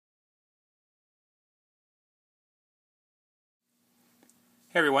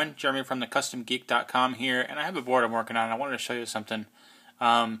Hey everyone, Jeremy from thecustomgeek.com here, and I have a board I'm working on. I wanted to show you something.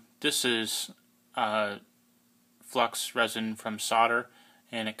 This is Flux resin from solder,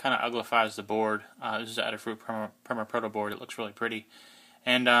 and it kind of uglifies the board. This is Adafruit Perma Proto board. It looks really pretty,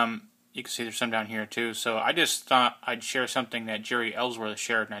 and you can see there's some down here too. So I just thought I'd share something that Jeri Ellsworth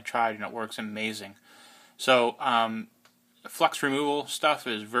shared, and I tried, and it works amazing. So flux removal stuff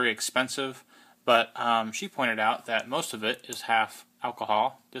is very expensive, but she pointed out that most of it is half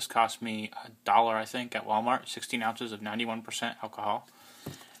alcohol. This cost me $1, I think, at Walmart. 16 ounces of 91% alcohol.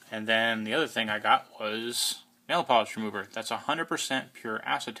 And then the other thing I got was nail polish remover. That's 100% pure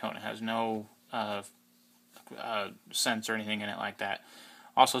acetone. It has no scents or anything in it like that.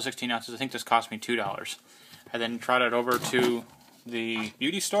 Also 16 ounces. I think this cost me $2. I then trotted over to the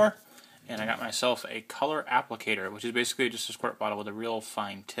beauty store, and I got myself a color applicator, which is basically just a squirt bottle with a real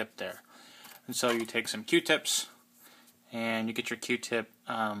fine tip there. And so you take some Q-tips, and you get your Q-tip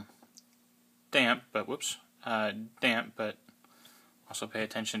damp, but also pay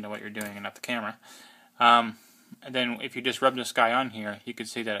attention to what you're doing and not the camera. And then if you just rub this guy on here, you can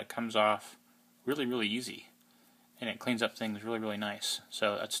see that it comes off really, really easy, and it cleans up things really, really nice.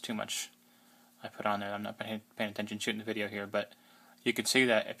 So that's too much I put on there. I'm not paying attention shooting the video here, but you can see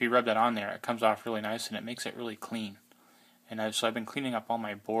that if you rub that on there, it comes off really nice, and it makes it really clean. And so I've been cleaning up all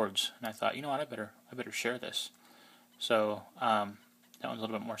my boards, and I thought, you know what, I better share this. So that one's a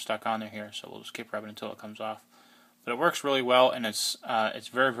little bit more stuck on there here, so we'll just keep rubbing until it comes off. But it works really well, and it's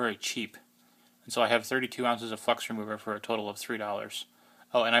very, very cheap. And so I have 32 ounces of flux remover for a total of $3.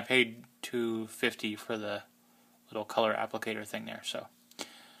 Oh, and I paid $2.50 for the little color applicator thing there. So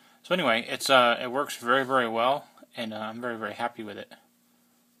anyway, it works very, very well, and I'm very, very happy with it.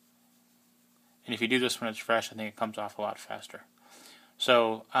 And if you do this when it's fresh, I think it comes off a lot faster.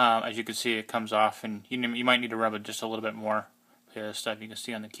 So as you can see, it comes off, and you might need to rub it just a little bit more. But the stuff you can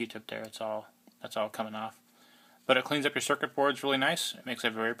see on the Q-tip there, that's all coming off. But it cleans up your circuit boards really nice. It makes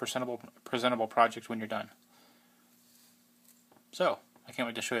a very presentable project when you're done. So I can't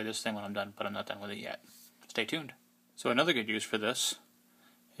wait to show you this thing when I'm done, but I'm not done with it yet. Stay tuned. So another good use for this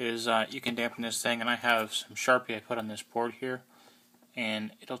is you can dampen this thing, and I have some Sharpie I put on this board here, and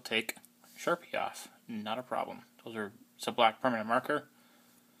it'll take Sharpie off. Not a problem. It's a black permanent marker.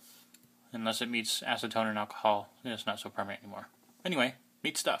 Unless it meets acetone and alcohol, then it's not so permanent anymore. Anyway,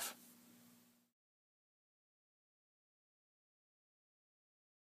 neat stuff.